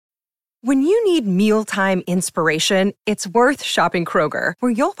When you need mealtime inspiration, it's worth shopping Kroger,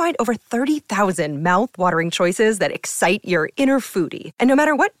 where you'll find over 30,000 mouth-watering choices that excite your inner foodie. And no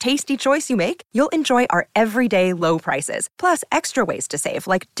matter what tasty choice you make, you'll enjoy our everyday low prices, plus extra ways to save,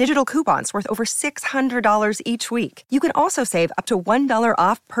 like digital coupons worth over $600 each week. You can also save up to $1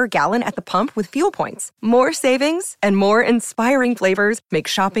 off per gallon at the pump with fuel points. More savings and more inspiring flavors make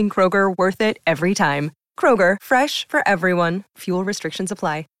shopping Kroger worth it every time. Kroger, fresh for everyone. Fuel restrictions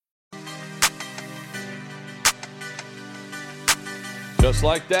apply. Just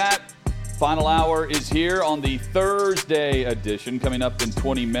like that, final hour is here on the Thursday edition. Coming up in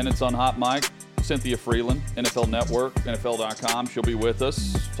 20 minutes on Hot Mic, Cynthia Frelund, NFL Network, NFL.com. She'll be with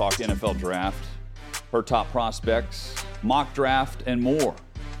us, talk NFL draft, her top prospects, mock draft, and more.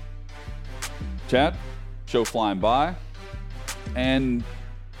 Chad, show flying by. And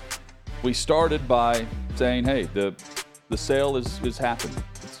we started by saying, hey, the sale is happening.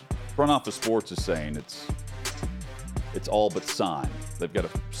 Front Office Sports is saying it's all but signed. They've got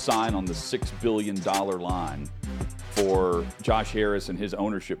to sign on the $6 billion line for Josh Harris and his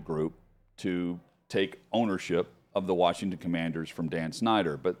ownership group to take ownership of the Washington Commanders from Dan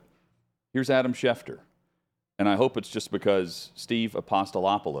Snyder. But here's Adam Schefter. And I hope it's just because Steve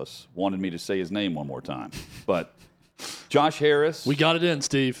Apostolopoulos wanted me to say his name one more time. But Josh Harris. We got it in,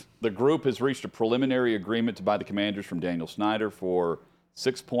 Steve. The group has reached a preliminary agreement to buy the Commanders from Daniel Snyder for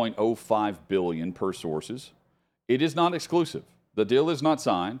 $6.05 billion per sources. It is not exclusive. The deal is not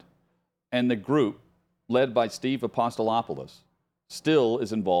signed, and the group, led by Steve Apostolopoulos, still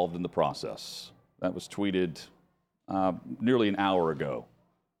is involved in the process. That was tweeted nearly an hour ago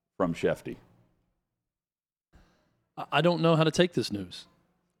from Shefty. I don't know how to take this news.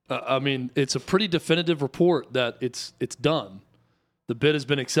 I mean, it's a pretty definitive report that it's done. The bid has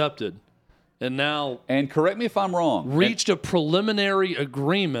been accepted, and now and correct me if I'm wrong, reached a preliminary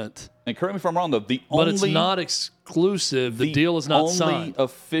agreement. And correct me if I'm wrong, though. But it's not exclusive. The deal is not signed. The only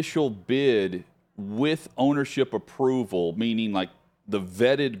official bid with ownership approval, meaning like the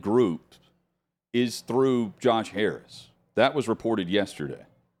vetted group, is through Josh Harris. That was reported yesterday.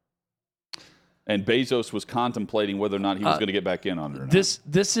 And Bezos was contemplating whether or not he was going to get back in on it or not.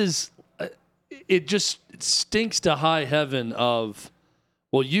 This is it just stinks to high heaven of,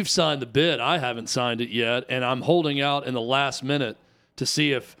 well, you've signed the bid. I haven't signed it yet, and I'm holding out in the last minute to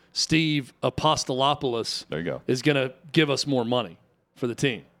see if Steve Apostolopoulos is going to give us more money for the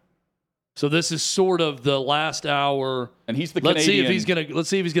team. So this is sort of the last hour. And he's the Canadian. Let's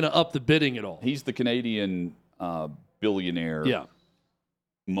see if he's going to up the bidding at all. He's the Canadian billionaire,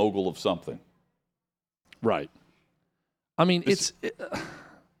 mogul of something. Right. I mean,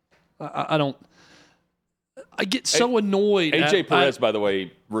 I get so annoyed. A.J. Perez, by the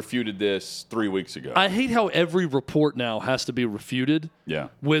way, refuted this 3 weeks ago. I hate how every report now has to be refuted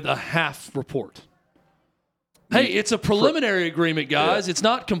with a half report. Hey, it's a preliminary agreement, guys. It's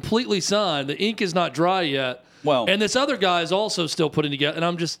not completely signed. The ink is not dry yet. Well, and this other guy is also still putting together. And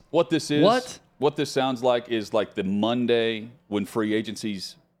I'm just what this sounds like is like the Monday when free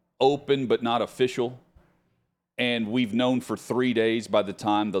agency's open but not official. And we've known for 3 days by the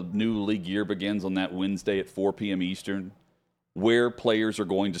time the new league year begins on that Wednesday at 4 p.m. Eastern where players are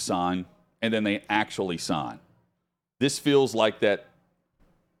going to sign, and then they actually sign. This feels like that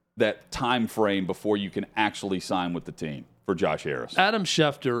time frame before you can actually sign with the team for Josh Harris. Adam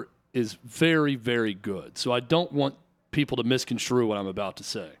Schefter is very, very good, so I don't want people to misconstrue what I'm about to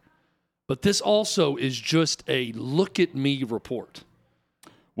say. But this also is just a look-at-me report.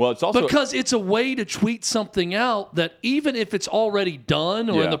 Well, it's also because it's a way to tweet something out that even if it's already done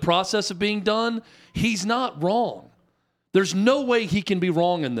or in the process of being done, he's not wrong. There's no way he can be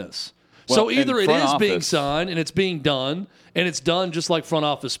wrong in this. Well, so either it is being signed and it's being done, and it's done just like Front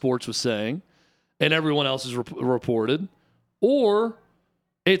Office Sports was saying, and everyone else has reported, or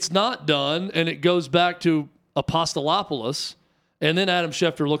it's not done and it goes back to Apostolopoulos, and then Adam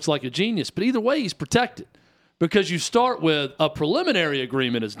Schefter looks like a genius. But either way, he's protected. Because you start with a preliminary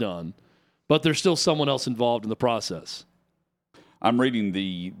agreement is done, but there's still someone else involved in the process. I'm reading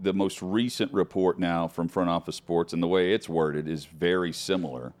the most recent report now from Front Office Sports, and the way it's worded is very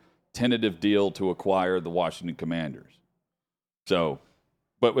similar. Tentative deal to acquire the Washington Commanders. So,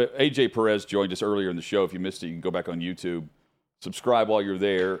 but A.J. Perez joined us earlier in the show. If you missed it, you can go back on YouTube, subscribe while you're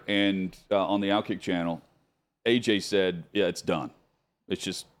there, and on the Outkick channel, A.J. said, yeah, it's done. It's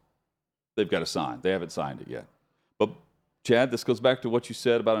just they've got to sign. They haven't signed it yet. But, Chad, this goes back to what you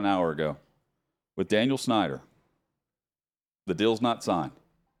said about an hour ago. With Daniel Snyder, the deal's not signed.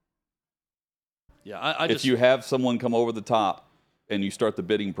 Yeah, if you have someone come over the top and you start the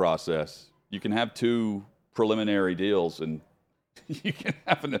bidding process, you can have two preliminary deals, and you can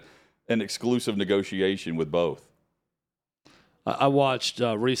have an exclusive negotiation with both. I watched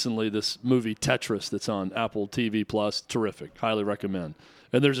recently this movie Tetris that's on Apple TV Plus. Terrific. Highly recommend.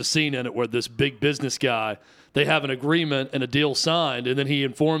 And there's a scene in it where this big business guy, they have an agreement and a deal signed, and then he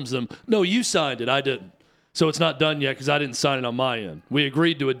informs them, no, you signed it, I didn't. So it's not done yet because I didn't sign it on my end. We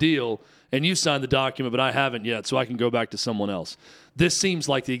agreed to a deal, and you signed the document, but I haven't yet, so I can go back to someone else. This seems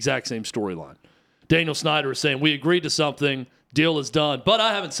like the exact same storyline. Daniel Snyder is saying, we agreed to something, deal is done, but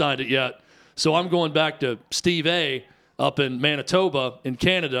I haven't signed it yet, so I'm going back to Steve A. up in Manitoba in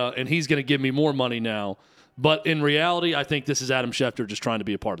Canada, and he's going to give me more money now. But in reality, I think this is Adam Schefter just trying to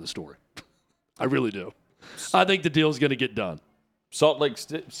be a part of the story. I really do. I think the deal is going to get done. Salt Lake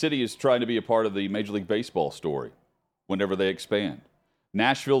City is trying to be a part of the Major League Baseball story whenever they expand.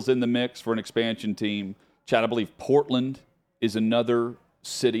 Nashville's in the mix for an expansion team. Chad, I believe Portland is another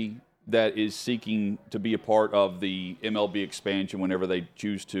city that is seeking to be a part of the MLB expansion whenever they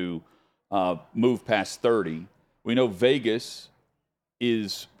choose to move past 30. We know Vegas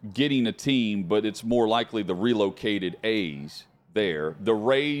is getting a team, but it's more likely the relocated A's there. The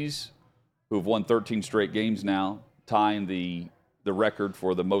Rays, who have won 13 straight games now, tying the record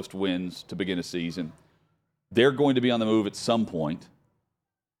for the most wins to begin a season. They're going to be on the move at some point.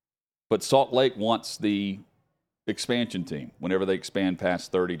 But Salt Lake wants the expansion team whenever they expand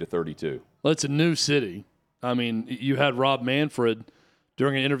past 30 to 32. Well, it's a new city. I mean, you had Rob Manfred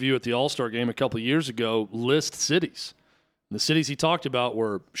during an interview at the All-Star game a couple of years ago list cities. The cities he talked about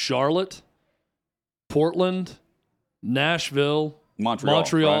were Charlotte, Portland, Nashville,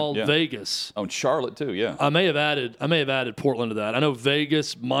 Montreal, right? Yeah. Vegas. Oh, and Charlotte too, yeah. I may have added Portland to that. I know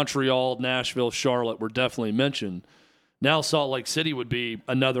Vegas, Montreal, Nashville, Charlotte were definitely mentioned. Now Salt Lake City would be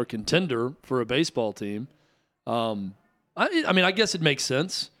another contender for a baseball team. I mean, I guess it makes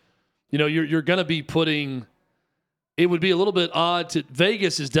sense. You know, you're going to be putting. It would be a little bit odd to.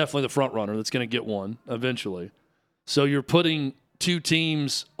 Vegas is definitely the front runner that's going to get one eventually. So you're putting two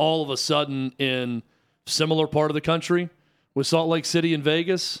teams all of a sudden in similar part of the country with Salt Lake City and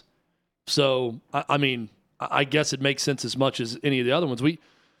Vegas. So, I mean, I guess it makes sense as much as any of the other ones.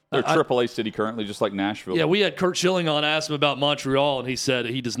 They're AAA city currently, just like Nashville. Yeah, we had Kurt Schilling on, asked him about Montreal, and he said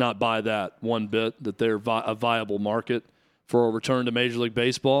he does not buy that one bit, that they're a viable market for a return to Major League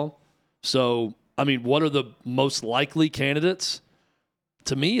Baseball. So, I mean, what are the most likely candidates?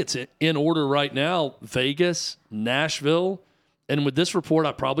 To me, it's in order right now, Vegas, Nashville, and with this report,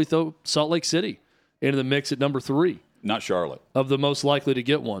 I'd probably throw Salt Lake City into the mix at number 3. Not Charlotte. Of the most likely to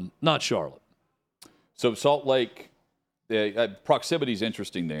get one. Not Charlotte. So Salt Lake, proximity is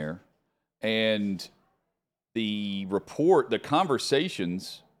interesting there. And the report, the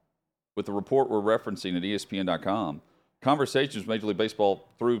conversations with the report we're referencing at ESPN.com, conversations with Major League Baseball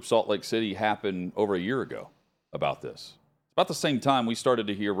through Salt Lake City happened over a year ago about this. About the same time we started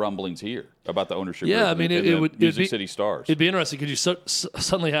to hear rumblings here about the ownership. Yeah, I mean, it would Music City Stars. It'd be interesting because you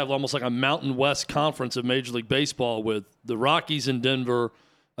suddenly have almost like a Mountain West conference of Major League Baseball with the Rockies in Denver,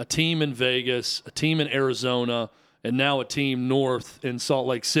 a team in Vegas, a team in Arizona, and now a team north in Salt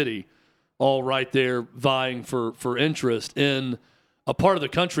Lake City, all right there vying for interest in a part of the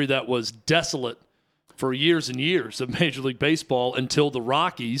country that was desolate for years and years of Major League Baseball until the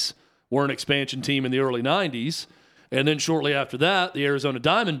Rockies were an expansion team in the early 90s. And then shortly after that, the Arizona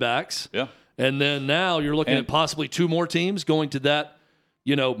Diamondbacks. Yeah. And then now you're looking at possibly 2 more teams going to that,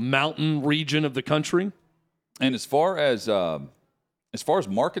 mountain region of the country. And as far as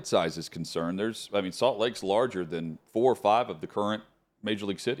market size is concerned, Salt Lake's larger than 4 or 5 of the current Major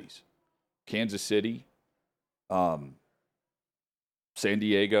League cities. Kansas City, San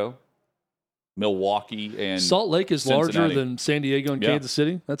Diego, Milwaukee, and Salt Lake is Cincinnati. Larger than San Diego and Kansas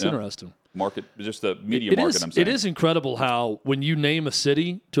City? That's interesting. Market, just the media market, I'm saying. It is incredible how when you name a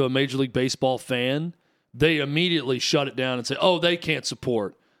city to a Major League Baseball fan, they immediately shut it down and say, oh, they can't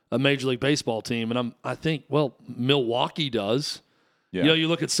support a Major League Baseball team. And I think, well, Milwaukee does. Yeah. You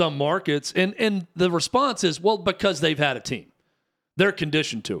look at some markets, and the response is, well, because they've had a team. They're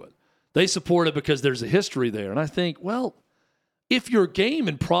conditioned to it. They support it because there's a history there. And I think, well, if your game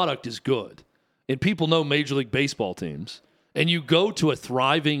and product is good, and people know Major League Baseball teams, and you go to a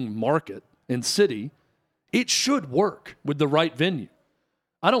thriving market and city, it should work with the right venue.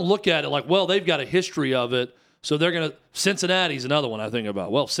 I don't look at it like, well, they've got a history of it, so they're going to – Cincinnati's another one I think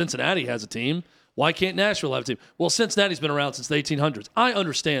about. Well, Cincinnati has a team. Why can't Nashville have a team? Well, Cincinnati's been around since the 1800s. I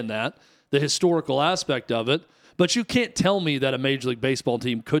understand that, the historical aspect of it, but you can't tell me that a Major League Baseball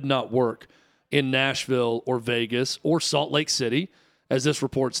team could not work in Nashville or Vegas or Salt Lake City, as this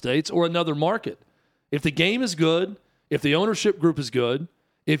report states, or another market. If the game is good – if the ownership group is good,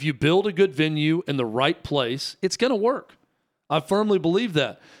 if you build a good venue in the right place, it's going to work. I firmly believe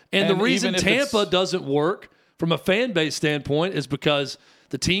that. And the reason Tampa doesn't work from a fan base standpoint is because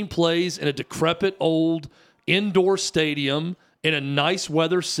the team plays in a decrepit old indoor stadium in a nice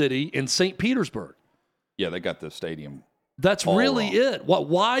weather city in St. Petersburg. Yeah, they got the stadium. That's really it.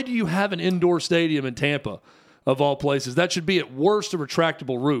 Why do you have an indoor stadium in Tampa, of all places? That should be at worst a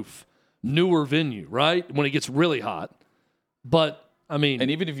retractable roof, newer venue, right? When it gets really hot. But, I mean,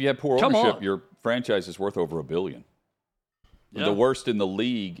 and even if you have poor ownership, your franchise is worth over $1 billion. Yeah. The worst in the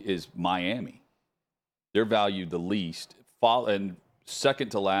league is Miami. They're valued the least. And second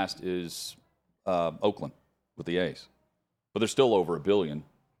to last is Oakland with the A's. But they're still over $1 billion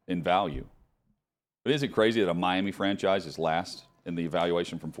in value. But isn't it crazy that a Miami franchise is last in the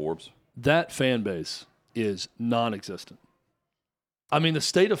evaluation from Forbes? That fan base is non-existent. I mean, the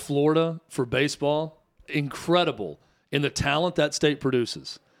state of Florida for baseball, incredible in the talent that state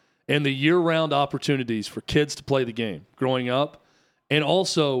produces and the year-round opportunities for kids to play the game growing up, and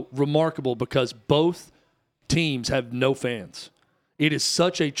also remarkable because both teams have no fans. It is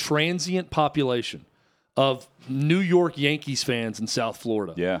such a transient population of New York Yankees fans in South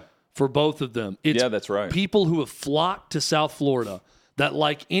Florida. Yeah. For both of them. It's that's right. People who have flocked to South Florida that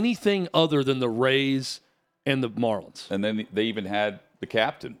like anything other than the Rays and the Marlins. And then they even had the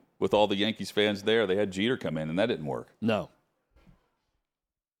captain with all the Yankees fans there. They had Jeter come in, and that didn't work. No.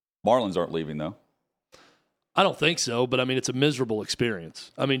 Marlins aren't leaving, though. I don't think so, but, I mean, it's a miserable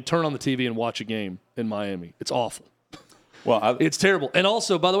experience. I mean, turn on the TV and watch a game in Miami. It's awful. Well, it's terrible. And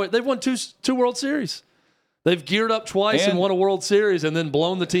also, by the way, they've won two World Series. They've geared up twice and won a World Series and then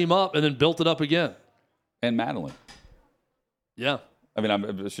blown the team up and then built it up again. And Madeline. Yeah. I mean,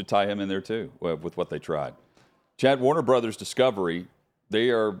 I should tie him in there, too, with what they tried. Chad, Warner Brothers Discovery, they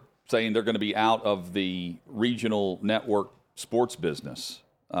are saying they're going to be out of the regional network sports business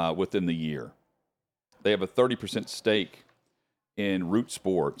within the year. They have a 30% stake in Root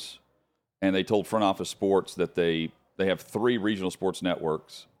Sports, and they told Front Office Sports that they have 3 regional sports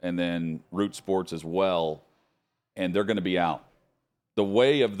networks and then Root Sports as well, and they're going to be out. The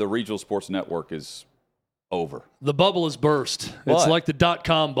way of the regional sports network is over. The bubble has burst. What? It's like the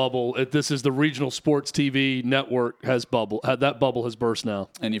 .com bubble. This is the regional sports TV network has bubble. That bubble has burst now.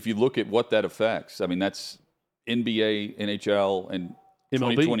 And if you look at what that affects, I mean, that's NBA, NHL, and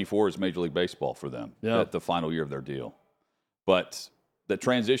MLB. 2024 is Major League Baseball for them at the final year of their deal. But the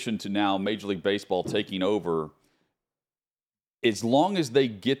transition to now Major League Baseball taking over, as long as they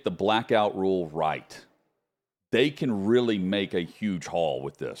get the blackout rule right, they can really make a huge haul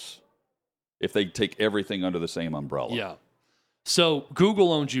with this if they take everything under the same umbrella. Yeah. So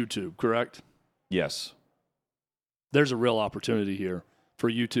Google owns YouTube, correct? Yes. There's a real opportunity here for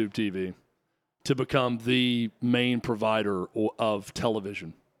YouTube TV to become the main provider of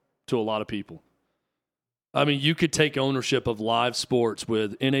television to a lot of people. I mean, you could take ownership of live sports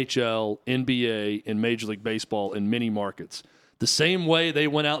with NHL, NBA, and Major League Baseball in many markets. The same way they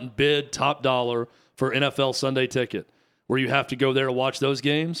went out and bid top dollar for NFL Sunday Ticket, where you have to go there to watch those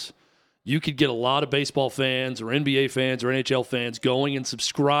games. You could get a lot of baseball fans or NBA fans or NHL fans going and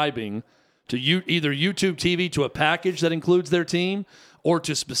subscribing to either YouTube TV to a package that includes their team or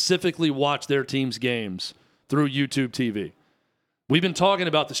to specifically watch their team's games through YouTube TV. We've been talking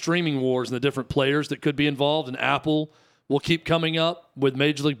about the streaming wars and the different players that could be involved, and Apple will keep coming up with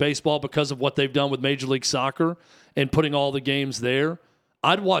Major League Baseball because of what they've done with Major League Soccer and putting all the games there.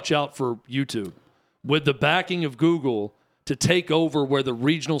 I'd watch out for YouTube with the backing of Google to take over where the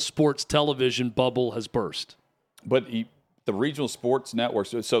regional sports television bubble has burst. But the regional sports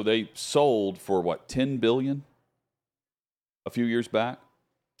networks, so they sold for what, $10 billion a few years back?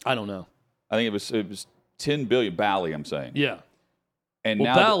 I don't know. I think it was $10 billion. Bally, I'm saying. Yeah. And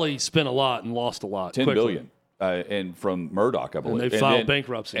now Bally spent a lot and lost a lot. $10 billion, and from Murdoch, I believe. And they filed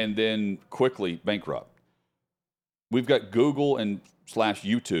bankruptcy. And then quickly bankrupt. We've got Google and /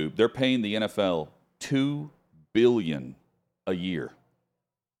 YouTube. They're paying the NFL $2 billion a year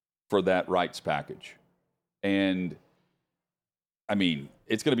for that rights package. And, I mean,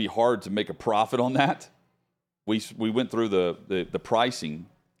 it's going to be hard to make a profit on that. We went through the pricing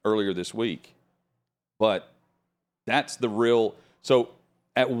earlier this week. But that's the real – so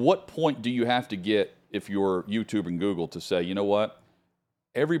at what point do you have to get, if you're YouTube and Google, to say, you know what,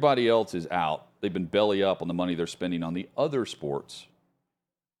 everybody else is out. They've been belly up on the money they're spending on the other sports.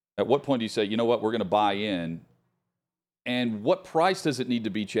 At what point do you say, you know what, we're going to buy in? And what price does it need to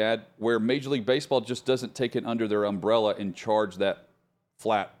be, Chad, where Major League Baseball just doesn't take it under their umbrella and charge that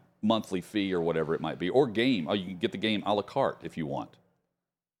flat monthly fee or whatever it might be? Or game. Oh, you can get the game a la carte if you want.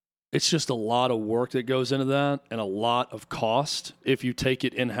 It's just a lot of work that goes into that and a lot of cost if you take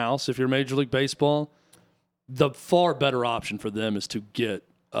it in-house, if you're Major League Baseball. the far better option for them is to get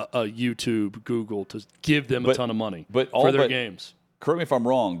a YouTube, Google to give them a ton of money for their games. Correct me if I'm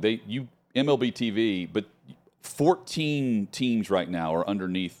wrong. MLB TV, but 14 teams right now are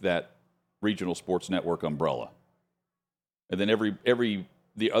underneath that regional sports network umbrella, and then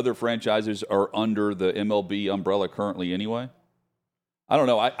the other franchises are under the MLB umbrella currently anyway. I don't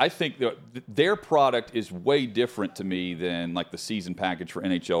know. I think their product is way different to me than like the season package for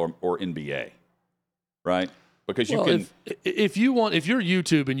NHL or NBA, right? Because if you're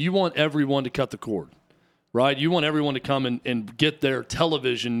YouTube and you want everyone to cut the cord, right? You want everyone to come and get their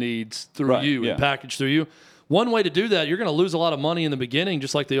television needs through you and package through you. One way to do that, you're going to lose a lot of money in the beginning,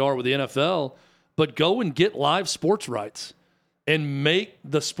 just like they are with the NFL, but go and get live sports rights and make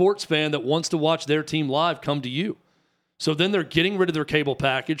the sports fan that wants to watch their team live come to you. So then they're getting rid of their cable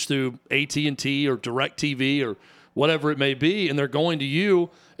package through AT&T or DirecTV or whatever it may be, and they're going to you,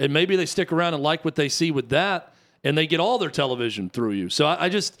 and maybe they stick around and like what they see with that, and they get all their television through you. So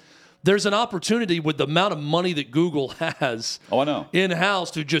there's an opportunity with the amount of money that Google has in-house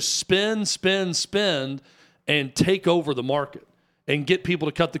to just spend, and take over the market and get people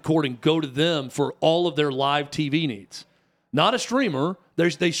to cut the cord and go to them for all of their live TV needs. Not a streamer.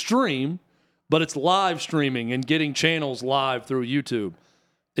 They stream, but it's live streaming and getting channels live through YouTube.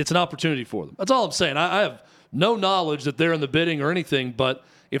 It's an opportunity for them. That's all I'm saying. I have no knowledge that they're in the bidding or anything, but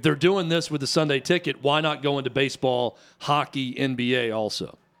if they're doing this with the Sunday ticket, why not go into baseball, hockey, NBA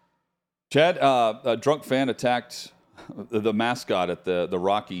also? Chad, a drunk fan attacked the mascot at the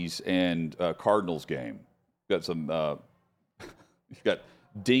Rockies and Cardinals game. Got some. You got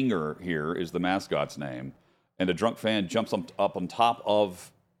Dinger here is the mascot's name, and a drunk fan jumps up on top of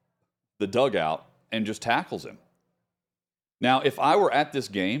the dugout and just tackles him. Now, if I were at this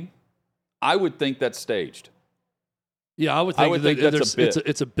game, I would think that's staged. Yeah, I would think that's a bit.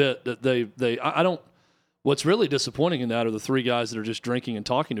 It's a bit that they. I don't. What's really disappointing in that are the three guys that are just drinking and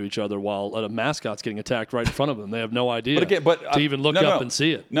talking to each other while a mascot's getting attacked right in front of them. They have no idea to even look up and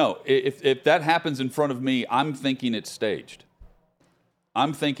see it. No, if that happens in front of me, I'm thinking it's staged.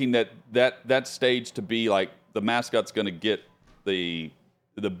 I'm thinking that's staged to be like the mascot's going to get the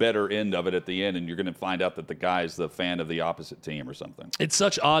better end of it at the end, and you're going to find out that the guy is the fan of the opposite team or something. It's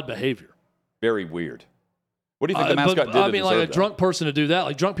such odd behavior. Very weird. What do you think the mascot did? I mean, like a drunk person to do that.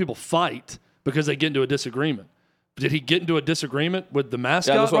 Like drunk people fight because they get into a disagreement. Did he get into a disagreement with the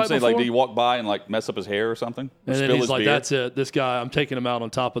mascot? Yeah, that's what I'm saying. Before? Like, did he walk by and like mess up his hair or something? Or and then he's like, "That's it. This guy, I'm taking him out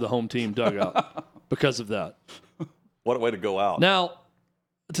on top of the home team dugout because of that." What a way to go out! Now,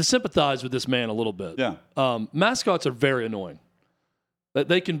 to sympathize with this man a little bit, mascots are very annoying.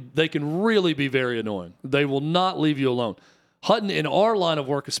 They can really be very annoying. They will not leave you alone. Hutton, in our line of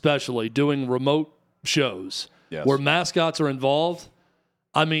work especially, doing remote shows where mascots are involved,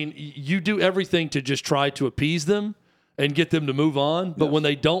 I mean, you do everything to just try to appease them and get them to move on. But when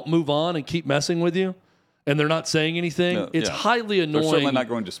they don't move on and keep messing with you and they're not saying anything, it's highly annoying. They're certainly not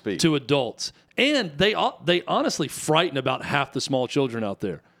going to speak to adults. And they honestly frighten about half the small children out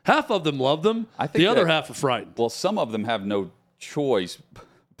there. Half of them love them. I think the other half are frightened. Well, some of them have no choice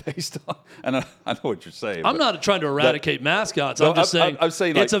based on, and I know what you're saying. I'm not trying to eradicate mascots. I'm just saying,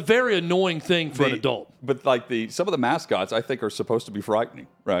 like, it's a very annoying thing for an adult. But like some of the mascots, I think, are supposed to be frightening,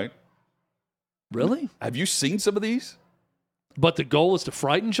 right? Really? Have you seen some of these? But the goal is to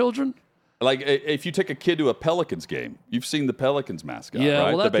frighten children? Like if you take a kid to a Pelicans game, you've seen the Pelicans mascot, yeah,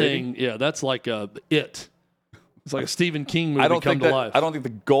 right? Well, that thing, that's like It. It's like a Stephen King movie come to life. I don't think the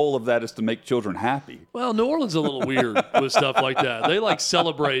goal of that is to make children happy. Well, New Orleans is a little weird with stuff like that. They like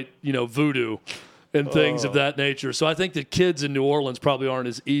celebrate, voodoo and things of that nature. So I think the kids in New Orleans probably aren't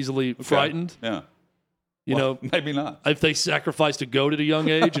as easily frightened. Yeah. Maybe not. If they sacrificed a goat at a young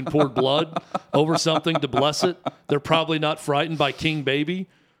age and poured blood over something to bless it, they're probably not frightened by King Baby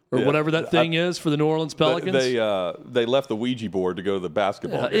or whatever that thing is for the New Orleans Pelicans. They left the Ouija board to go to the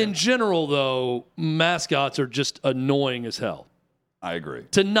basketball game. In general, though, mascots are just annoying as hell. I agree.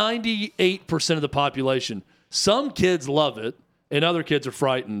 To 98% of the population, some kids love it, and other kids are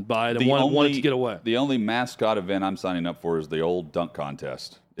frightened by it and want it to get away. The only mascot event I'm signing up for is the old dunk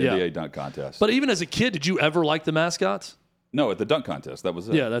contest, NBA dunk contest. But even as a kid, did you ever like the mascots? No, at the dunk contest. That was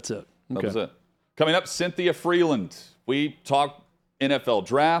it. Yeah, that's it. Okay. That was it. Coming up, Cynthia Frelund. We talk NFL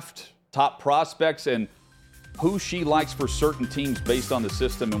draft, top prospects, and who she likes for certain teams based on the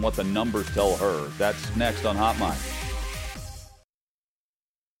system and what the numbers tell her. That's next on Hot Mic.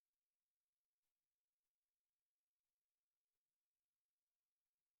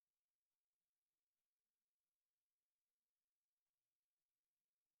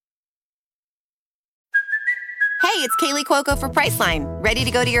 Hey, it's Kaylee Cuoco for Priceline. Ready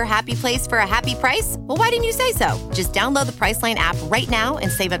to go to your happy place for a happy price? Well, why didn't you say so? Just download the Priceline app right now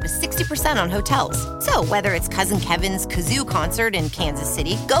and save up to 60% on hotels. So whether it's Cousin Kevin's Kazoo Concert in Kansas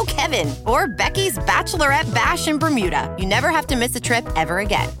City, go Kevin, or Becky's Bachelorette Bash in Bermuda, you never have to miss a trip ever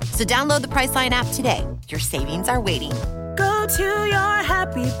again. So download the Priceline app today. Your savings are waiting. Go to your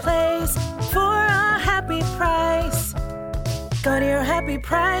happy place for a happy price. Go to your happy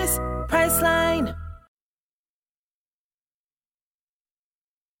price, Priceline.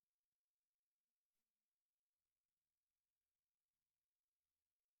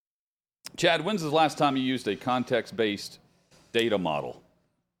 Chad, when's the last time you used a context-based data model?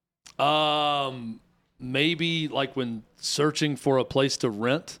 Maybe like when searching for a place to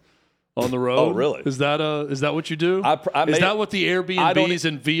rent on the road. Oh, really? Is that what you do? Is that what the Airbnbs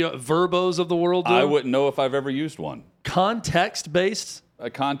and Verbos of the world do? I wouldn't know if I've ever used one. Context-based? A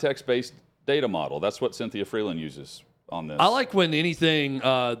context-based data model. That's what Cynthia Frelund uses on this. I like when anything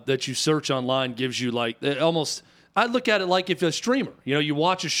that you search online gives you almost. I look at it like if a streamer, you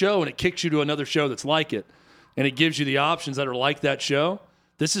watch a show and it kicks you to another show that's like it, and it gives you the options that are like that show.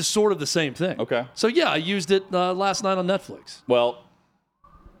 This is sort of the same thing. Okay. So, yeah, I used it last night on Netflix. Well,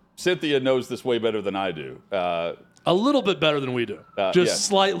 Cynthia knows this way better than I do. A little bit better than we do.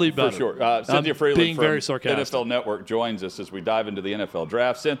 Slightly better. For sure. Cynthia Frelund being from very sarcastic. NFL Network joins us as we dive into the NFL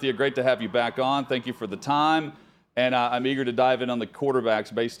draft. Cynthia, great to have you back on. Thank you for the time. And I'm eager to dive in on the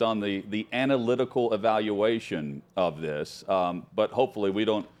quarterbacks based on the analytical evaluation of this. But hopefully we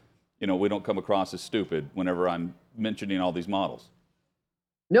don't come across as stupid whenever I'm mentioning all these models.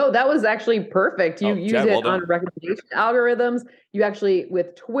 No, that was actually perfect. You use Chad, it well done. on recommendation algorithms. You actually,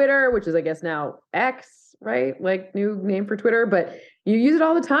 with Twitter, which is, I guess, now X, right? Like new name for Twitter, but you use it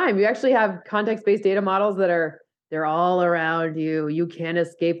all the time. You actually have context-based data models they're all around you. You can't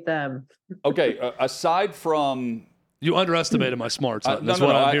escape them. Okay, aside from... You underestimated my smarts. That's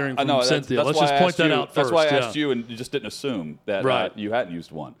what I'm hearing from Cynthia. Let's just point that out first. That's why I asked you and you just didn't assume that you hadn't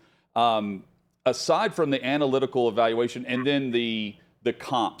used one. Aside from the analytical evaluation and then the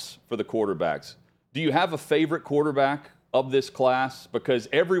comps for the quarterbacks, do you have a favorite quarterback of this class? Because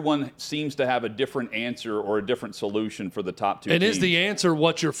everyone seems to have a different answer or a different solution for the top two teams. And is the answer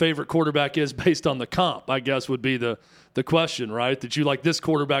what your favorite quarterback is based on the comp, I guess would be the question, right? That you like this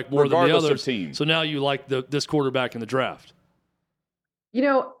quarterback more than the others. Of team. So now you like this quarterback in the draft.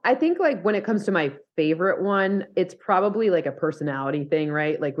 I think when it comes to my favorite one, it's probably like a personality thing,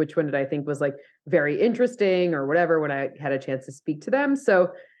 right? Like which one did I think was very interesting or whatever when I had a chance to speak to them.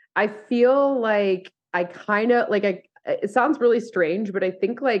 So I feel like I kind of it sounds really strange, but I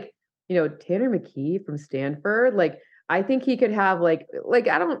think Tanner McKee from Stanford, I think he could have I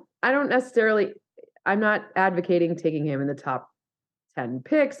don't necessarily, I'm not advocating taking him in the top 10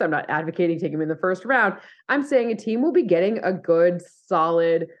 picks. I'm not advocating taking him in the first round. I'm saying a team will be getting a good,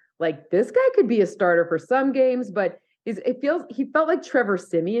 solid, this guy could be a starter for some games, but he felt like Trevor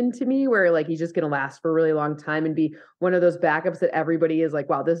Siemian to me, where he's just going to last for a really long time and be one of those backups that everybody is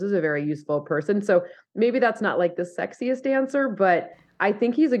wow, this is a very useful person. So maybe that's not the sexiest answer, but I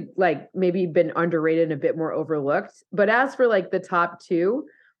think he's maybe been underrated and a bit more overlooked. But as for the top two,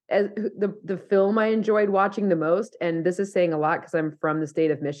 as the film I enjoyed watching the most, and this is saying a lot because I'm from the state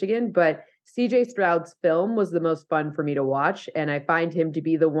of Michigan, but CJ Stroud's film was the most fun for me to watch. And I find him to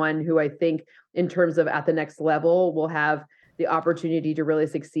be the one who I think in terms of at the next level will have the opportunity to really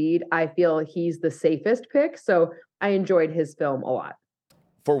succeed. I feel he's the safest pick. So I enjoyed his film a lot.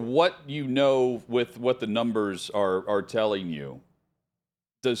 For what you know with what the numbers are telling you,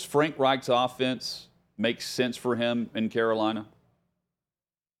 does Frank Reich's offense make sense for him in Carolina?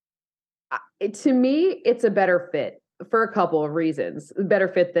 To me, it's a better fit for a couple of reasons. Better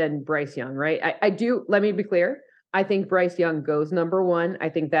fit than Bryce Young, right? I do. Let me be clear. I think Bryce Young goes number one. I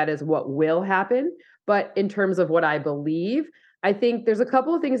think that is what will happen. But in terms of what I believe, I think there's a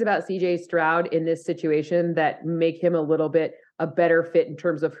couple of things about CJ Stroud in this situation that make him a little bit a better fit in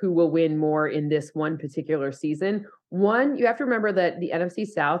terms of who will win more in this one particular season. One, you have to remember that the NFC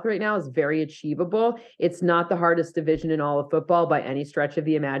South right now is very achievable. It's not the hardest division in all of football by any stretch of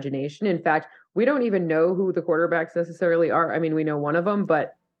the imagination. In fact, we don't even know who the quarterbacks necessarily are. I mean, we know one of them,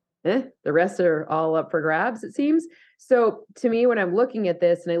 but the rest are all up for grabs, it seems. So to me, when I'm looking at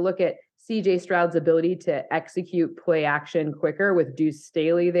this and I look at CJ Stroud's ability to execute play action quicker with Deuce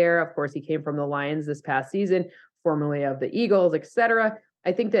Staley there, of course, he came from the Lions this past season, formerly of the Eagles, etc.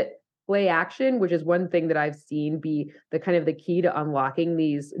 I think that play action, which is one thing that I've seen be the kind of the key to unlocking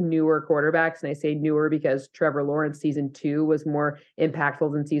these newer quarterbacks. And I say newer because Trevor Lawrence season 2 was more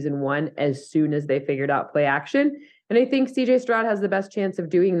impactful than season 1 as soon as they figured out play action. And I think CJ Stroud has the best chance of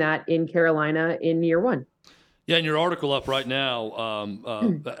doing that in Carolina in year 1. Yeah, and your article up right now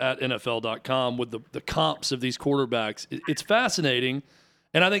at NFL.com with the comps of these quarterbacks. It's fascinating.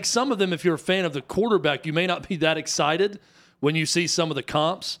 And I think some of them, if you're a fan of the quarterback, you may not be that excited when you see some of the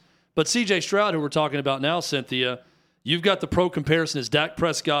comps. But C.J. Stroud, who we're talking about now, Cynthia, you've got the pro comparison as Dak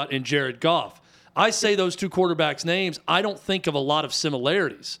Prescott and Jared Goff. I say those two quarterbacks' names, I don't think of a lot of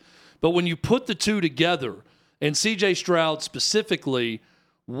similarities. But when you put the two together, and C.J. Stroud specifically,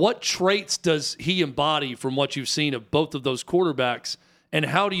 what traits does he embody from what you've seen of both of those quarterbacks, and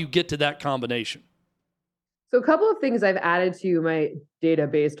how do you get to that combination? So a couple of things I've added to my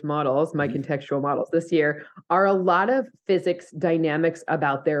data-based models, my contextual models this year, are a lot of physics dynamics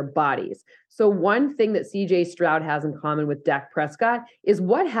about their bodies. So one thing that CJ Stroud has in common with Dak Prescott is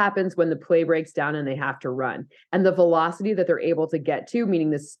what happens when the play breaks down and they have to run, and the velocity that they're able to get to, meaning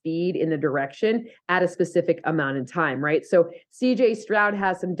the speed in the direction at a specific amount in time, right? So CJ Stroud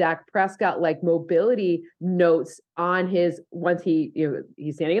has some Dak Prescott-like mobility notes on his, once he's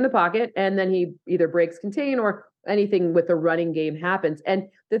standing in the pocket and then he either breaks contain or anything with the running game happens. And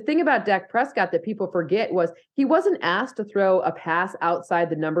the thing about Dak Prescott that people forget was he wasn't asked to throw a pass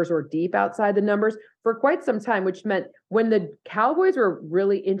outside the numbers or deep outside the numbers for quite some time, which meant when the Cowboys were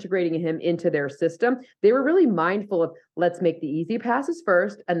really integrating him into their system, they were really mindful of let's make the easy passes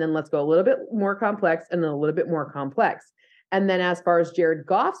first, and then let's go a little bit more complex and then a little bit more complex. And then as far as Jared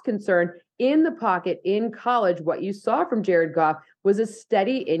Goff's concerned, in the pocket in college, what you saw from Jared Goff was a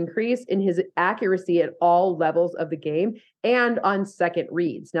steady increase in his accuracy at all levels of the game and on second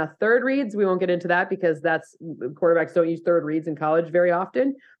reads. Now, third reads, we won't get into that because quarterbacks don't use third reads in college very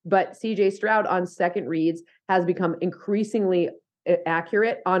often. But CJ Stroud on second reads has become increasingly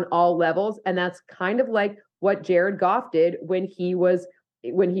accurate on all levels. And that's kind of like what Jared Goff did when he was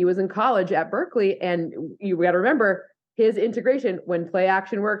in college at Berkeley. And you got to remember, his integration when play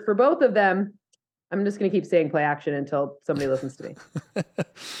action worked for both of them. I'm just going to keep saying play action until somebody listens to me.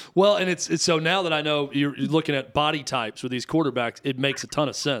 Well, and it's so now that I know you're looking at body types with these quarterbacks, it makes a ton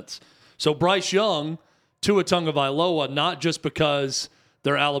of sense. So Bryce Young, Tua Tagovailoa, not just because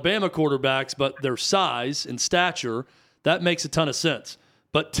they're Alabama quarterbacks, but their size and stature, that makes a ton of sense.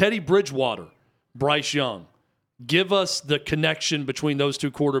 But Teddy Bridgewater, Bryce Young, give us the connection between those two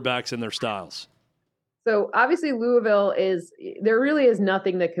quarterbacks and their styles. So obviously Louisville there really is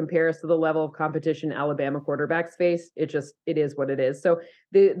nothing that compares to the level of competition Alabama quarterbacks face. It is what it is. So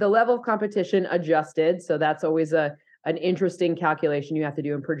the level of competition adjusted. So that's always an interesting calculation you have to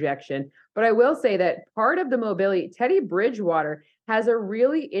do in projection. But I will say that part of the mobility, Teddy Bridgewater has a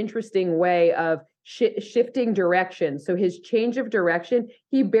really interesting way of shifting direction. So his change of direction,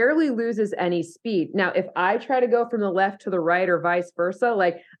 he barely loses any speed. Now, if I try to go from the left to the right or vice versa,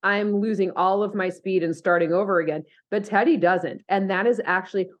 like I'm losing all of my speed and starting over again, but Teddy doesn't. And that is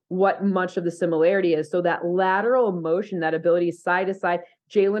actually what much of the similarity is. So that lateral motion, that ability side to side,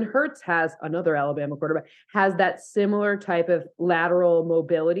 Jalen Hurts has, another Alabama quarterback, has that similar type of lateral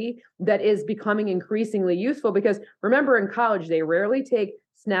mobility that is becoming increasingly useful because remember in college, they rarely take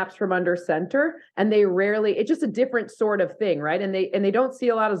snaps from under center and it's just a different sort of thing, right? And they don't see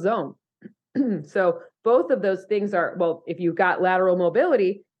a lot of zone. So both of those things are, well, if you've got lateral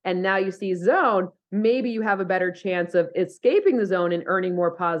mobility and now you see zone, maybe you have a better chance of escaping the zone and earning more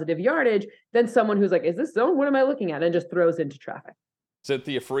positive yardage than someone who's like, is this zone? What am I looking at? And just throws into traffic.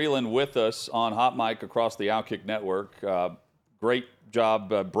 Cynthia Frelund with us on Hot Mic across the Outkick Network. Great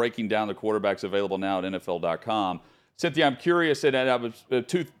job breaking down the quarterbacks available now at NFL.com. Cynthia, I'm curious, and I was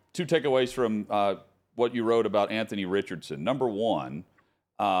two takeaways from what you wrote about Anthony Richardson. Number one,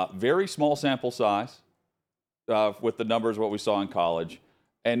 very small sample size with the numbers, what we saw in college.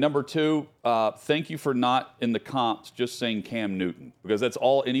 And number two, thank you for not in the comps just saying Cam Newton, because that's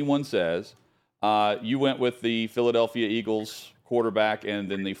all anyone says. You went with the Philadelphia Eagles quarterback and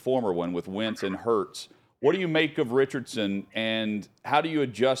then the former one with Wentz and Hurts. What do you make of Richardson, and how do you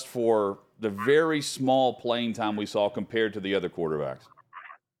adjust for the very small playing time we saw compared to the other quarterbacks?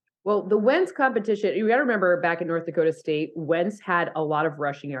 Well, the Wentz competition, you got to remember back at North Dakota State, Wentz had a lot of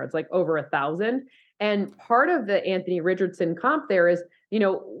rushing yards, like over 1,000. And part of the Anthony Richardson comp there is,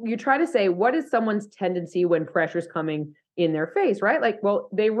 you try to say, what is someone's tendency when pressure's coming in their face, right? Like, well,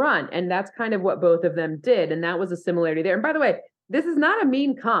 they run. And that's kind of what both of them did. And that was a similarity there. And by the way, this is not a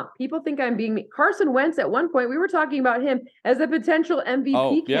mean comp. People think I'm being mean. Carson Wentz, at one point, we were talking about him as a potential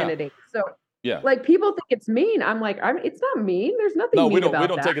MVP candidate. So, like, people think it's mean. I'm like, it's not mean. There's nothing mean about that. No, we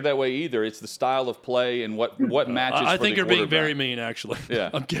don't take it that way either. It's the style of play and what matches I think you're being very mean, actually.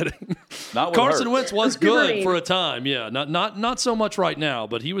 Yeah. I'm kidding. Carson Wentz was good for a time. Yeah, not so much right now,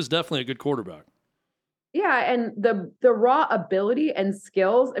 but he was definitely a good quarterback. Yeah, and the raw ability and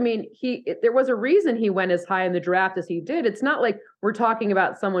skills. I mean, there was a reason he went as high in the draft as he did. It's not like we're talking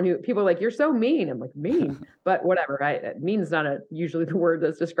about someone who people are like, you're so mean. I'm like, mean, but whatever. Right? Mean is not usually the word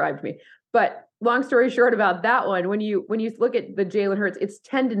that's described me. But long story short about that one, when you look at the Jalen Hurts, it's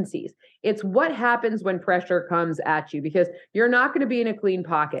tendencies. It's what happens when pressure comes at you, because you're not going to be in a clean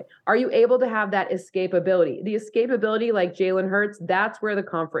pocket. Are you able to have that escapability? The escapability, like Jalen Hurts, that's where the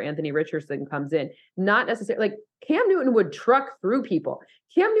comp for Anthony Richardson comes in. Not necessarily like Cam Newton would truck through people.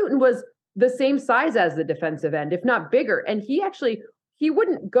 Cam Newton was the same size as the defensive end, if not bigger. And he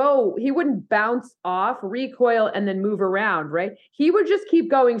wouldn't bounce off, recoil, and then move around, right? He would just keep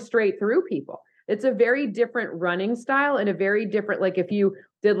going straight through people. It's a very different running style and a very different, like if you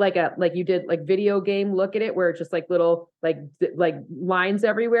did like video game look at it, where it's just like little like lines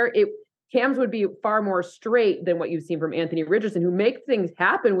everywhere. Cam's would be far more straight than what you've seen from Anthony Richardson, who make things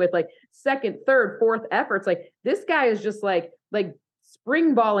happen with like second, third, fourth efforts. Like this guy is just like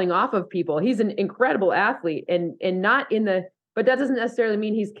spring balling off of people. He's an incredible athlete and not in the, but that doesn't necessarily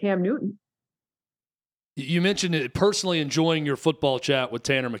mean he's Cam Newton. You mentioned it, personally enjoying your football chat with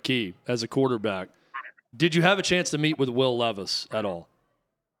Tanner McKee as a quarterback. Did you have a chance to meet with Will Levis at all?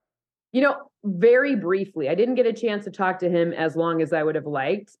 Very briefly. I didn't get a chance to talk to him as long as I would have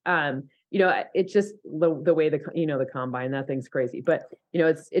liked. It's just the way the combine, that thing's crazy, but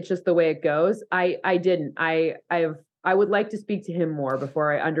it's just the way it goes. I didn't. I would like to speak to him more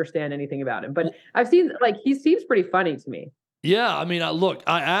before I understand anything about him, but I've seen he seems pretty funny to me. Yeah, I mean,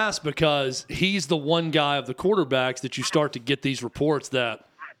 I asked because he's the one guy of the quarterbacks that you start to get these reports that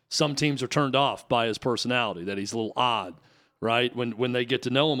some teams are turned off by his personality, that he's a little odd, right? When they get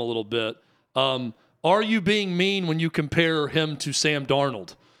to know him a little bit. Are you being mean when you compare him to Sam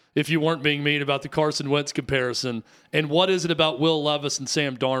Darnold? If you weren't being mean about the Carson Wentz comparison, and what is it about Will Levis and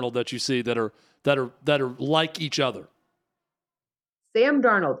Sam Darnold that you see that are like each other? Sam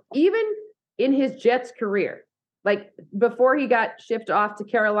Darnold, even in his Jets career, like before he got shipped off to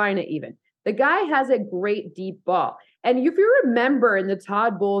Carolina, even the guy has a great deep ball. And if you remember in the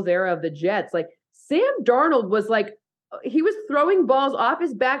Todd Bowles era of the Jets, like Sam Darnold was like, he was throwing balls off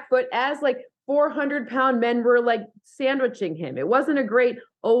his back foot as like 400-pound men were like sandwiching him. It wasn't a great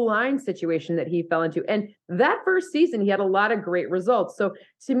O-line situation that he fell into. And that first season, he had a lot of great results. So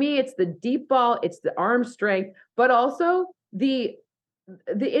to me, it's the deep ball, it's the arm strength, but also the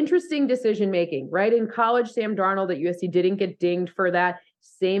interesting decision-making, right? In college, Sam Darnold at USC didn't get dinged for that.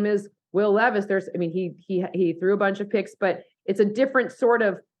 Same as Will Levis. He threw a bunch of picks, but it was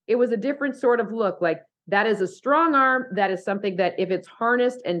a different sort of look. Like that is a strong arm. That is something that if it's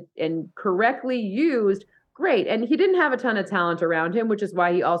harnessed and correctly used, great. And he didn't have a ton of talent around him, which is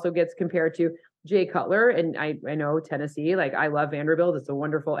why he also gets compared to Jay Cutler. And I know Tennessee, like I love Vanderbilt. It's a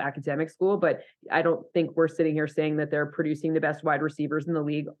wonderful academic school, but I don't think we're sitting here saying that they're producing the best wide receivers in the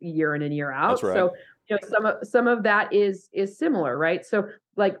league year in and year out. That's right. So some of that is similar, right? So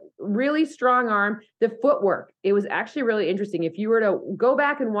like really strong arm, the footwork. It was actually really interesting. If you were to go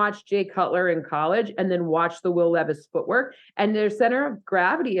back and watch Jay Cutler in college and then watch the Will Levis footwork, and their center of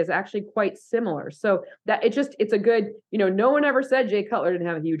gravity is actually quite similar. So that it's a good, no one ever said Jay Cutler didn't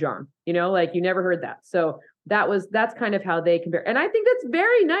have a huge arm, like you never heard that. So that's kind of how they compare. And I think that's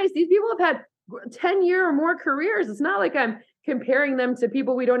very nice. These people have had 10-year or more careers. It's not like I'm comparing them to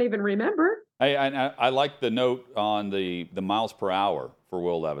people we don't even remember. I like the note on the miles per hour for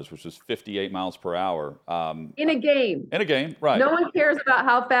Will Levis, which is 58 miles per hour. In a game. In a game, right. No one cares about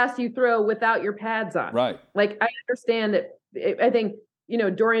how fast you throw without your pads on. Right. Like, I understand that. I think,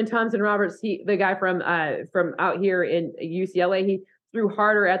 Dorian Thompson-Roberts, the guy from out here in UCLA, he threw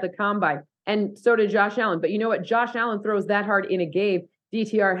harder at the combine. And so did Josh Allen. But you know what? Josh Allen throws that hard in a game.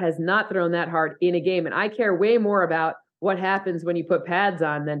 DTR has not thrown that hard in a game. And I care way more about what happens when you put pads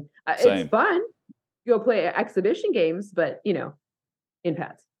on than it's fun. Go play exhibition games, but in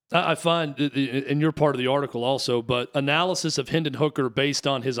pads. I find, and you're part of the article also, but analysis of Hendon Hooker based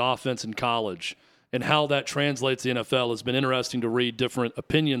on his offense in college and how that translates to the NFL has been interesting to read different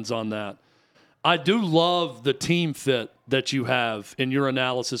opinions on that. I do love the team fit that you have in your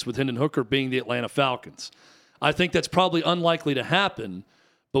analysis with Hendon Hooker being the Atlanta Falcons. I think that's probably unlikely to happen,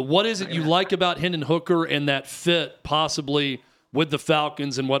 but what is it you like about Hendon Hooker and that fit possibly with the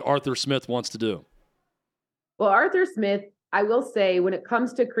Falcons and what Arthur Smith wants to do? Well, Arthur Smith, I will say, when it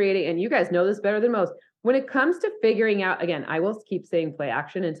comes to creating, and you guys know this better than most, when it comes to figuring out, again, I will keep saying play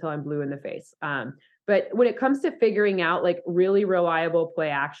action until I'm blue in the face. But when it comes to figuring out like really reliable play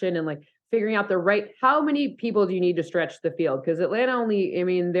action and like figuring out how many people do you need to stretch the field? Because Atlanta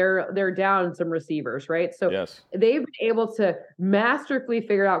they're down some receivers, right? So they've been able to masterfully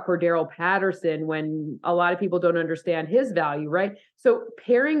figure out Cordero Patterson when a lot of people don't understand his value, right? So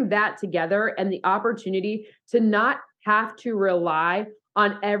pairing that together and the opportunity to not have to rely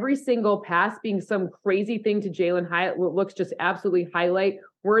on every single pass being some crazy thing to Jalen Hyatt, what looks just absolutely highlight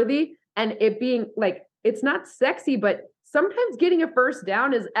worthy, and it being like, it's not sexy, but sometimes getting a first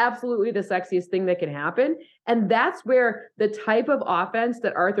down is absolutely the sexiest thing that can happen. And that's where the type of offense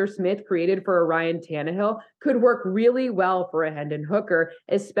that Arthur Smith created for a Ryan Tannehill could work really well for a Hendon Hooker,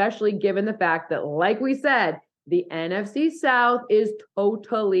 especially given the fact that, like we said, the NFC South is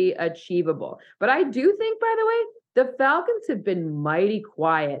totally achievable. But I do think, by the way, the Falcons have been mighty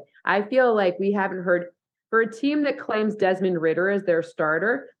quiet. I feel like we haven't heard, for a team that claims Desmond Ridder as their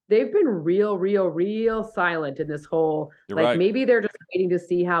starter, they've been real silent in this whole, maybe they're just waiting to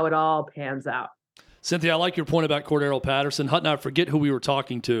see how it all pans out. Cynthia, I like your point about Cordero Patterson. Hutton, I forget who we were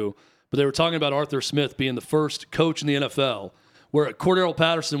talking to, but they were talking about Arthur Smith being the first coach in the NFL where Cordero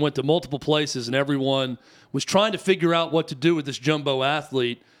Patterson went to multiple places and everyone was trying to figure out what to do with this jumbo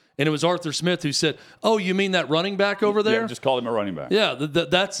athlete. And it was Arthur Smith who said, "Oh, you mean that running back over there?" Yeah, just call him a running back. Yeah,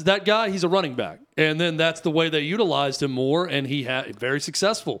 that's that guy. He's a running back. And then that's the way they utilized him more, and he had very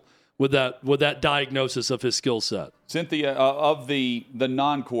successful with that diagnosis of his skill set. Cynthia, of the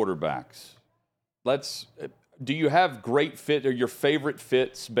non-quarterbacks, do you have great fit or your favorite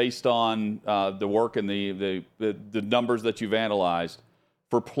fits based on the work and the numbers that you've analyzed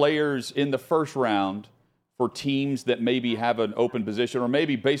for players in the first round? For teams that maybe have an open position, or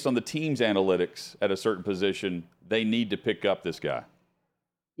maybe based on the team's analytics at a certain position, they need to pick up this guy?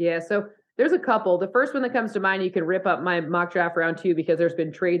 Yeah, so there's a couple. The first one that comes to mind, you can rip up my mock draft round 2 because there's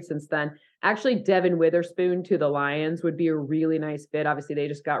been trades since then. Actually, Devin Witherspoon to the Lions would be a really nice fit. Obviously, they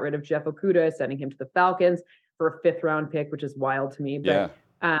just got rid of Jeff Okudah, sending him to the Falcons for a 5th-round pick, which is wild to me. But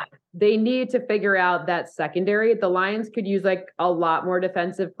they need to figure out that secondary. The Lions could use like a lot more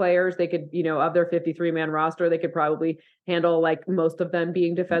defensive players. They could, of their 53-man roster, they could probably handle like most of them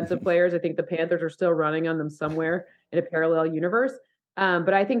being defensive players. I think the Panthers are still running on them somewhere in a parallel universe.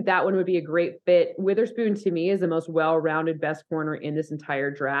 But I think that one would be a great fit. Witherspoon, to me, is the most well-rounded best corner in this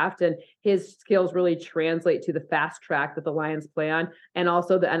entire draft. And his skills really translate to the fast track that the Lions play on, and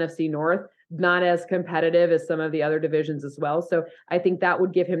also the NFC North. Not as competitive as some of the other divisions as well. So I think that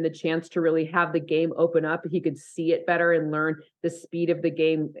would give him the chance to really have the game open up. He could see it better and learn the speed of the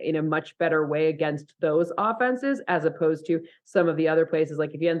game in a much better way against those offenses, as opposed to some of the other places.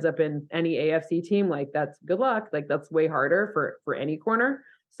 Like if he ends up in any AFC team, like that's good luck. Like that's way harder for any corner.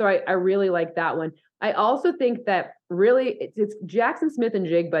 So I really like that one. I also think that really it's Jackson Smith and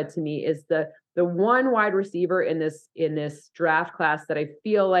Jigba to me is the one wide receiver in this draft class that I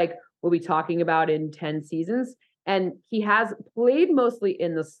feel like we'll be talking about in 10 seasons. And he has played mostly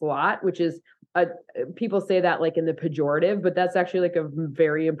in the slot, which is people say that like in the pejorative, but that's actually like a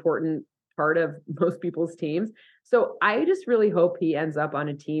very important part of most people's teams. So I just really hope he ends up on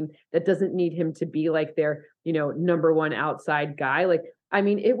a team that doesn't need him to be like their, number one outside guy. Like, I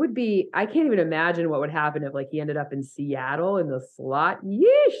mean, it would be, I can't even imagine what would happen if like he ended up in Seattle in the slot.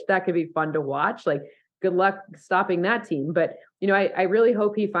 Yeesh, that could be fun to watch. Like, good luck stopping that team. But, I really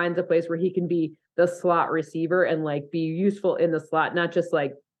hope he finds a place where he can be the slot receiver and like be useful in the slot, not just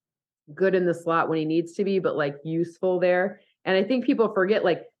like good in the slot when he needs to be, but like useful there. And I think people forget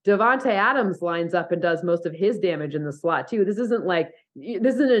like Devontae Adams lines up and does most of his damage in the slot too. This isn't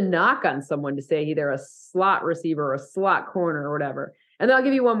a knock on someone to say they're a slot receiver or a slot corner or whatever. And then I'll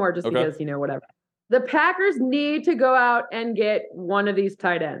give you one more just because, whatever. The Packers need to go out and get one of these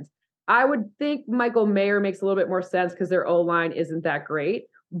tight ends. I would think Michael Mayer makes a little bit more sense because their O-line isn't that great,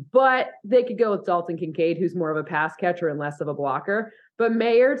 but they could go with Dalton Kincaid, who's more of a pass catcher and less of a blocker. But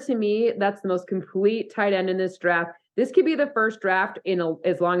Mayer, to me, that's the most complete tight end in this draft. This could be the first draft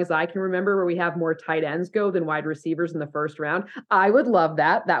as long as I can remember where we have more tight ends go than wide receivers in the first round. I would love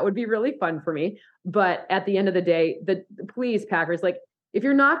that. That would be really fun for me. But at the end of the day, please, Packers, like if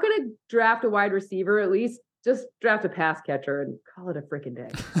you're not going to draft a wide receiver, at least just draft a pass catcher and call it a freaking day.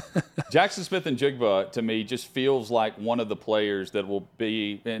 Jackson Smith and Jigba, to me, just feels like one of the players that will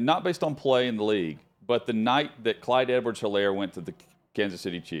be, and not based on play in the league, but the night that Clyde Edwards-Helaire went to the Kansas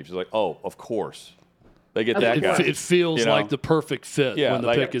City Chiefs, it's like, oh, of course. They get that guy. It feels like the perfect fit when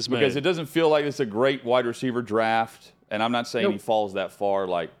the pick is made. Because it doesn't feel like it's a great wide receiver draft, and I'm not saying he falls that far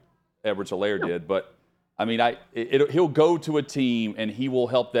like Edwards-Helaire did, but, I mean, he'll go to a team, and he will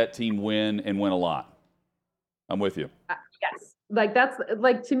help that team win and win a lot. I'm with you. Yes.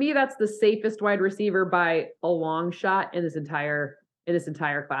 Like to me, that's the safest wide receiver by a long shot in this entire in this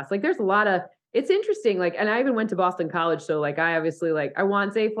entire class. Like there's a lot of, it's interesting. Like, and I even went to Boston College. So like, I obviously like, I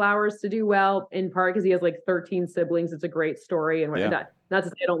want Zay Flowers to do well in part because he has like 13 siblings. It's a great story. And not to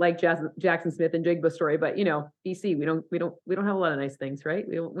say I don't like Jackson Smith and Jigba's story, but BC, we don't have a lot of nice things, right?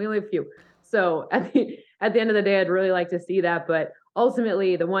 We only have a few. So at the end of the day, I'd really like to see that. But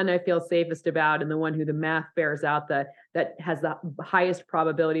ultimately, the one I feel safest about and the one who the math bears out that has the highest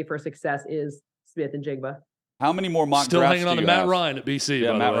probability for success is Smith and Jigba. How many more mock Still drafts hanging on to Matt Ryan at BC,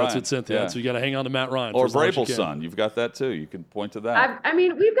 by the way. That's it, Cynthia. Yeah. So you got to hang on to Matt Ryan. Or Vrabel's son. You've got that, too. You can point to that. I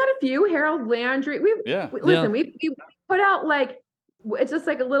mean, we've got a few. Harold Landry. We put out, like, it's just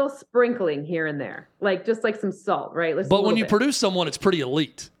like a little sprinkling here and there. Like, just like some salt, right? But when you produce someone, it's pretty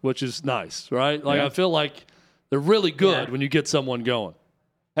elite, which is nice, right? Like, I feel like they're really good when you get someone going.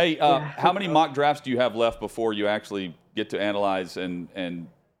 Hey, how many mock drafts do you have left before you actually get to analyze and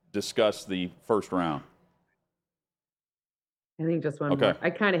discuss the first round? I think just one more. I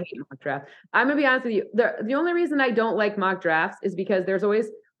kind of hate mock drafts. I'm going to be honest with you. The only reason I don't like mock drafts is because there's always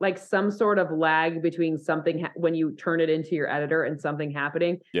like some sort of lag between something when you turn it into your editor and something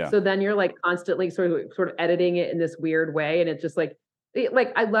happening. Yeah. So then you're like constantly sort of editing it in this weird way. And it's just like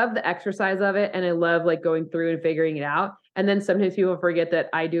I love the exercise of it. And I love like going through and figuring it out. And then sometimes people forget that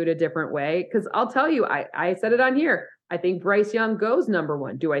I do it a different way. Cause I'll tell you, I said it on here. I think Bryce Young goes number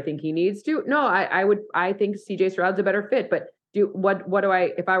one. Do I think he needs to? No, I think CJ Stroud's a better fit, but what do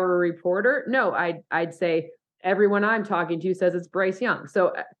I, if I were a reporter? No, I'd say everyone I'm talking to says it's Bryce Young.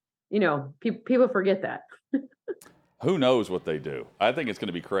 So, people forget that. Who knows what they do? I think it's going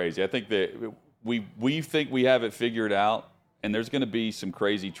to be crazy. I think that we think we have it figured out, and there's going to be some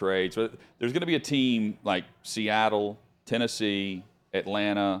crazy trades. But there's going to be a team like Seattle, Tennessee,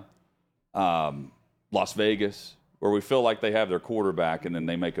 Atlanta, Las Vegas, where we feel like they have their quarterback, and then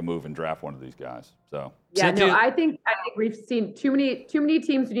they make a move and draft one of these guys. So Cynthia, I think we've seen too many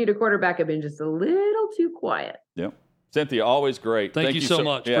teams who need a quarterback have been just a little too quiet. Yep. Cynthia, always great. Thank you so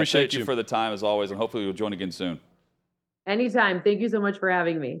much. Appreciate you for the time as always, and hopefully you'll join again soon. Anytime. Thank you so much for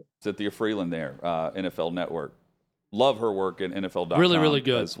having me. Cynthia Frelund there, NFL Network. Love her work in NFL.com. Really, really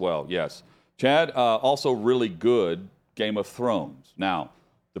good as well. Yes. Chad, also really good Game of Thrones. Now,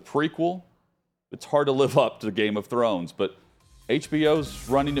 the prequel. It's hard to live up to Game of Thrones, but HBO's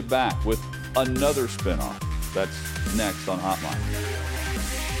running it back with another spinoff. That's next on Hotline.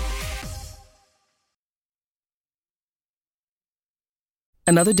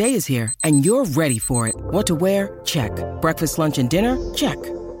 Another day is here, and you're ready for it. What to wear? Check. Breakfast, lunch, and dinner? Check.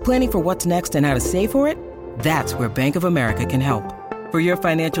 Planning for what's next and how to save for it? That's where Bank of America can help. For your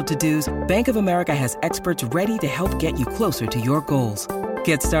financial to-dos, Bank of America has experts ready to help get you closer to your goals.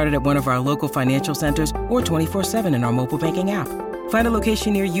 Get started at one of our local financial centers or 24/7 in our mobile banking app. Find a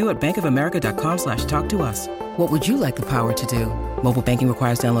location near you at bankofamerica.com/talktous. What would you like the power to do? Mobile banking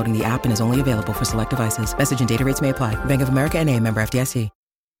requires downloading the app and is only available for select devices. Message and data rates may apply. Bank of America N.A., member FDIC.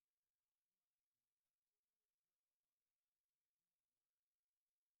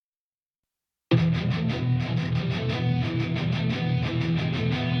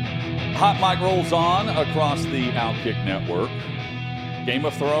 Hot Mic rolls on across the Outkick Network. Game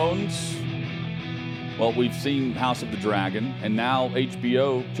of Thrones. Well, we've seen House of the Dragon, and now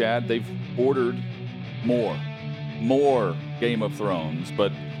HBO, Chad, they've ordered more Game of Thrones,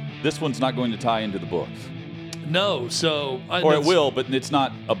 but this one's not going to tie into the books. No, so... Or it will, but it's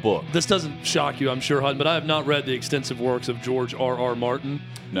not a book. This doesn't shock you, I'm sure, Hutton, but I have not read the extensive works of George R.R. Martin.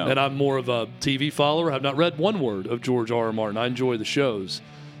 No. And I'm more of a TV follower. I have not read one word of George R.R. Martin. I enjoy the shows.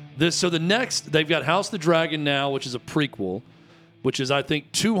 So the next, they've got House of the Dragon now, which is a prequel, which is, I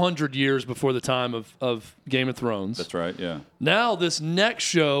think, 200 years before the time of Game of Thrones. That's right, yeah. Now this next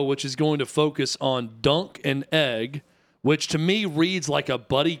show, which is going to focus on Dunk and Egg, which to me reads like a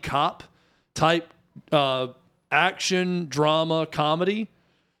buddy cop type action, drama, comedy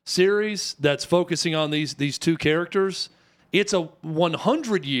series that's focusing on these two characters. It's a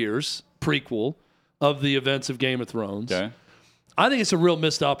 100 years prequel of the events of Game of Thrones. Okay. I think it's a real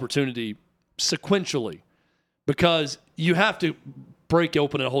missed opportunity sequentially, because you have to break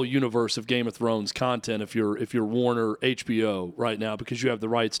open a whole universe of Game of Thrones content if you're Warner HBO right now, because you have the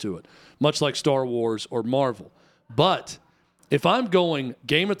rights to it, much like Star Wars or Marvel. But if I'm going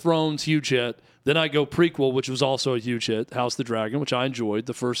Game of Thrones, huge hit, then I go prequel, which was also a huge hit, House of the Dragon, which I enjoyed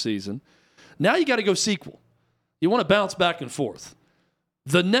the first season. Now you got to go sequel. You want to bounce back and forth.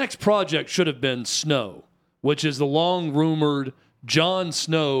 The next project should have been Snow, which is the long-rumored Jon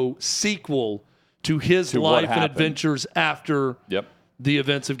Snow sequel to his life and adventures after the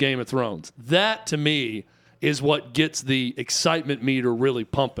events of Game of Thrones. That, to me, is what gets the excitement meter really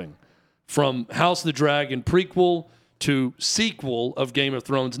pumping. From House of the Dragon prequel to sequel of Game of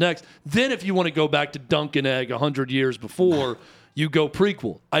Thrones next. Then if you want to go back to Dunk and Egg 100 years before, you go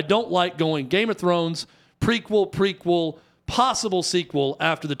prequel. I don't like going Game of Thrones, prequel, possible sequel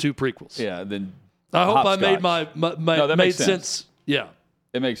after the 2 prequels. Yeah, then I hope I made that made sense. Yeah.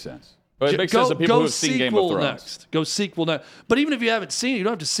 It makes sense. But it makes sense to people who have seen Game of Thrones. Go sequel next. But even if you haven't seen it, you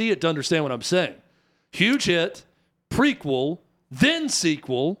don't have to see it to understand what I'm saying. Huge hit, prequel, then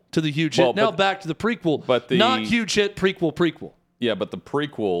sequel to the huge hit. Now back to the prequel. But not huge hit, prequel. Yeah, but the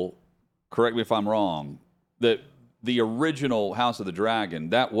prequel, correct me if I'm wrong, that the original House of the Dragon,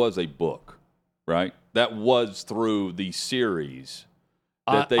 that was a book, right? That was through the series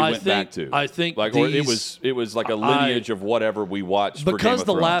that they went back to. I think or it was like a lineage of whatever we watched. Because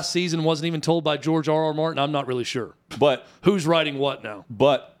the last season wasn't even told by George R.R. Martin, I'm not really sure. But who's writing what now?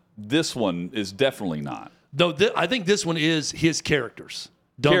 But this one is definitely not. Though I think this one is his characters.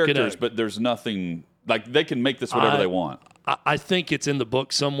 But there's nothing like they can make this whatever they want. I think it's in the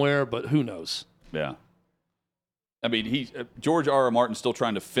book somewhere, but who knows? Yeah. I mean, George R.R. Martin's still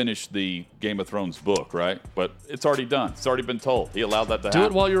trying to finish the Game of Thrones book, right? But it's already done. It's already been told. He allowed that to happen. Do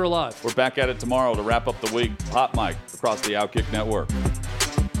it while you're alive. We're back at it tomorrow to wrap up the week. Hot Mic across the Outkick Network.